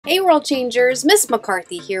Hey World Changers, Miss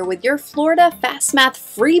McCarthy here with your Florida Fast Math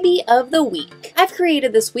Freebie of the Week. I've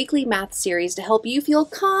created this weekly math series to help you feel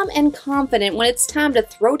calm and confident when it's time to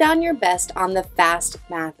throw down your best on the Fast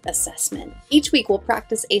Math Assessment. Each week we'll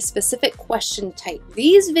practice a specific question type.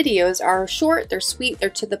 These videos are short, they're sweet, they're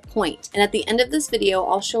to the point. And at the end of this video,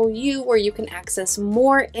 I'll show you where you can access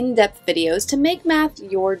more in-depth videos to make math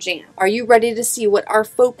your jam. Are you ready to see what our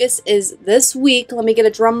focus is this week? Let me get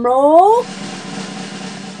a drum roll.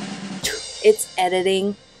 It's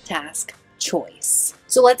editing task choice.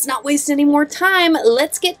 So let's not waste any more time.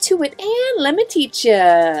 Let's get to it and let me teach you.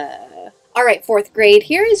 All right, fourth grade,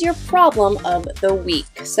 here is your problem of the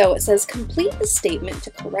week. So it says complete the statement to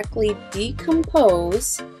correctly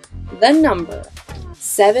decompose the number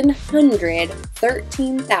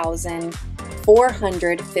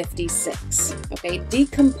 713,456. Okay,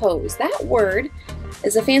 decompose. That word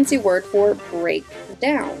is a fancy word for break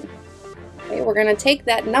down. Okay, we're going to take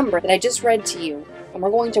that number that I just read to you and we're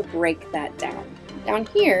going to break that down. Down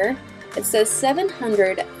here, it says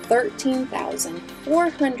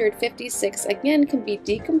 713,456 again can be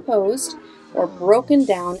decomposed or broken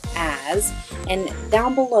down as, and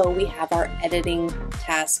down below we have our editing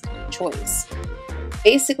task choice.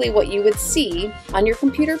 Basically what you would see on your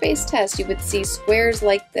computer-based test, you would see squares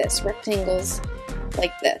like this, rectangles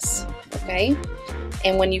like this, okay?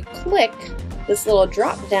 And when you click this little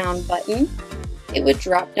drop-down button, it would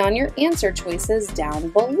drop down your answer choices down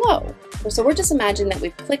below. So we're just imagining that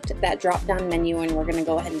we've clicked that drop-down menu and we're going to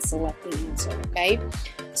go ahead and select the answer, okay?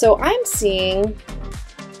 So I'm seeing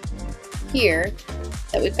here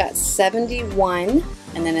that we've got 71,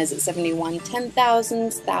 and then is it 71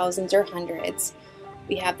 10,000s, thousands, or hundreds?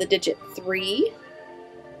 We have the digit 3,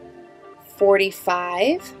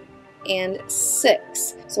 45, and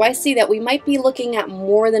 6. So I see that we might be looking at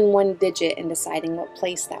more than one digit and deciding what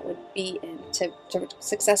place that would be in to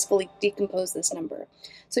successfully decompose this number.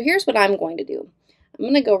 So here's what I'm going to do. I'm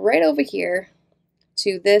going to go right over here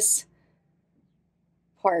to this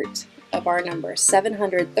part of our number,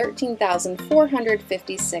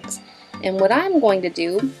 713,456. And what I'm going to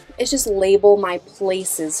do is just label my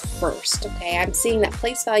places first, okay? I'm seeing that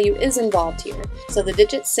place value is involved here. So the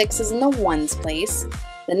digit 6 is in the ones place.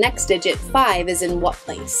 The next digit, 5, is in what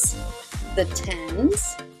place? The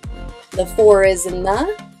tens. The 4 is in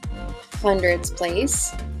the hundreds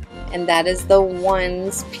place, and that is the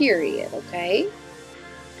ones period, okay?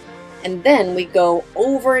 And then we go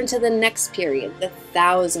over into the next period, the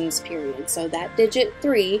thousands period. So that digit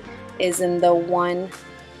 3 is in the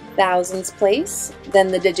 1,000s place. Then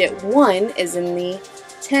the digit 1 is in the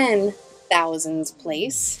 10,000s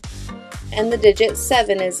place. And the digit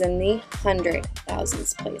 7 is in the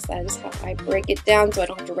 100,000s place. That is how I break it down so I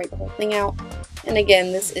don't have to write the whole thing out. And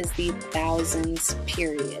again, this is the thousands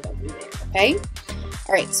period over there, okay?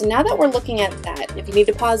 All right, so now that we're looking at that, if you need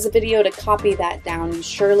to pause the video to copy that down, you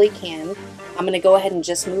surely can. I'm gonna go ahead and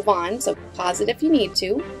just move on, so pause it if you need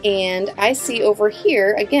to. And I see over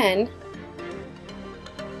here, again,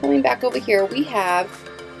 coming back over here, we have,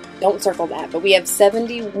 don't circle that, but we have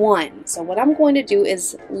 71. So what I'm going to do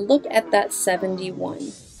is look at that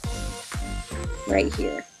 71 right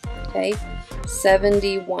here, okay?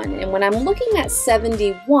 71. And when I'm looking at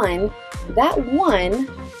 71, that 1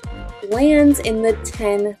 lands in the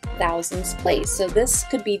 10,000s place. So this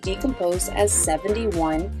could be decomposed as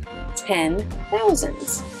 71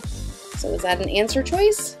 10,000s. So is that an answer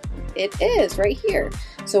choice? It is right here.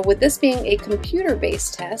 So with this being a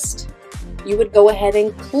computer-based test, you would go ahead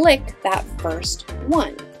and click that first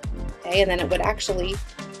one, okay? And then it would actually,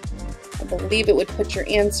 I believe it would put your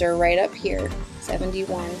answer right up here,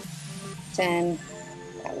 71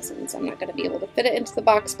 10,000s. I'm not going to be able to fit it into the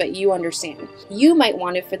box, but you understand. You might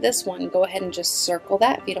want to, for this one, go ahead and just circle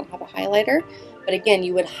that if you don't have a highlighter. But again,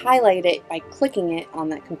 you would highlight it by clicking it on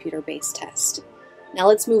that computer-based test. Now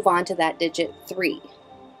let's move on to that digit 3.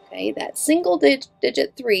 Okay, that single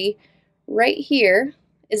digit 3 right here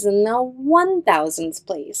is in the 1,000s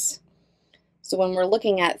place. So when we're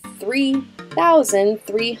looking at 3,000,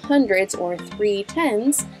 300s, or 3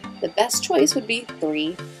 tens, the best choice would be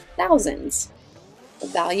 3,000s. The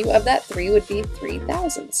value of that 3 would be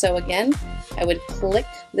 3,000. So again, I would click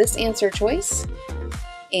this answer choice,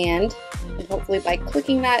 and hopefully by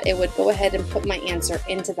clicking that, it would go ahead and put my answer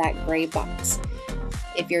into that gray box.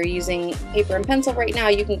 If you're using paper and pencil right now,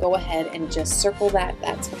 you can go ahead and just circle that.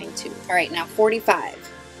 That's fine too. All right, now 45.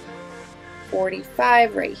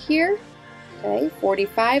 45 right here. Okay,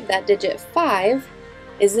 45, that digit 5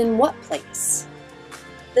 is in what place?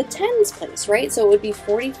 The tens place, right? So it would be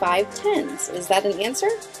 45 tens. Is that an answer?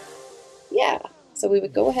 Yeah. So we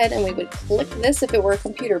would go ahead and we would click this if it were a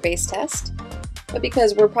computer-based test. But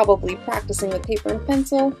because we're probably practicing with paper and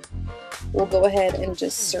pencil, we'll go ahead and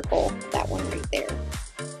just circle that one right there.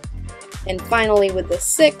 And finally with the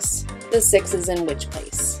 6 is in which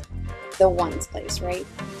place? The 1's place, right?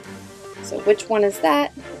 So which one is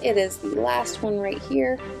that? It is the last one right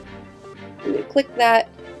here. We would click that,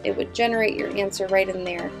 it would generate your answer right in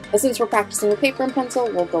there. But since we're practicing with paper and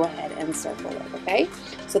pencil, we'll go ahead and circle it, okay?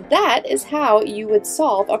 So that is how you would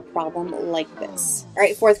solve a problem like this. All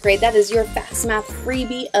right, 4th grade, that is your Fast Math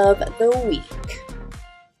freebie of the week.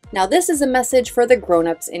 Now this is a message for the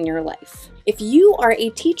grown-ups in your life. If you are a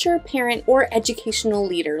teacher, parent, or educational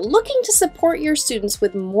leader looking to support your students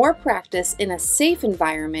with more practice in a safe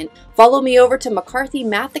environment, follow me over to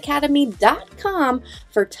McCarthyMathAcademy.com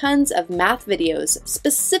for tons of math videos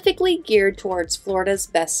specifically geared towards Florida's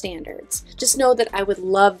best standards. Just know that I would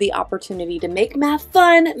love the opportunity to make math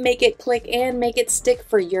fun, make it click, and make it stick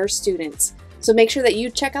for your students. So make sure that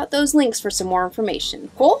you check out those links for some more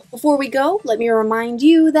information. Cool? Before we go, let me remind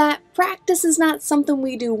you that practice is not something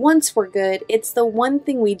we do once we're good, it's the one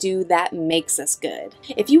thing we do that makes us good.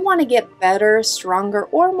 If you want to get better, stronger,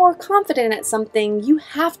 or more confident at something, you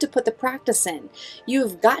have to put the practice in.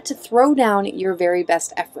 You've got to throw down your very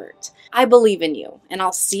best effort. I believe in you, and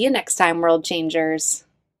I'll see you next time, World Changers.